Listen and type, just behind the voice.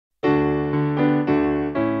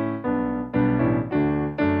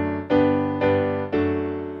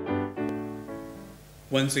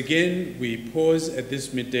Once again, we pause at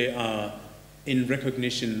this midday hour in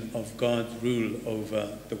recognition of God's rule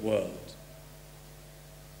over the world.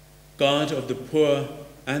 God of the poor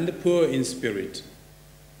and the poor in spirit,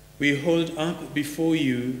 we hold up before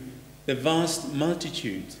you the vast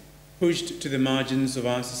multitude pushed to the margins of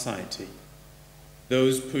our society,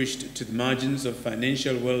 those pushed to the margins of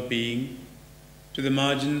financial well-being, to the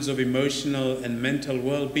margins of emotional and mental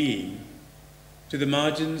well-being, to the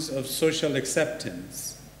margins of social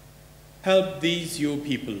acceptance. Help these your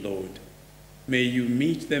people, Lord. May you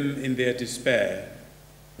meet them in their despair,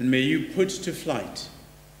 and may you put to flight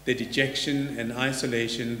the dejection and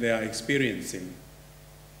isolation they are experiencing.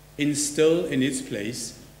 Instill in its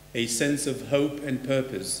place a sense of hope and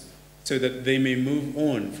purpose so that they may move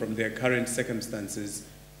on from their current circumstances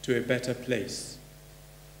to a better place.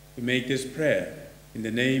 We make this prayer in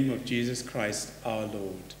the name of Jesus Christ our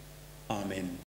Lord. Amen.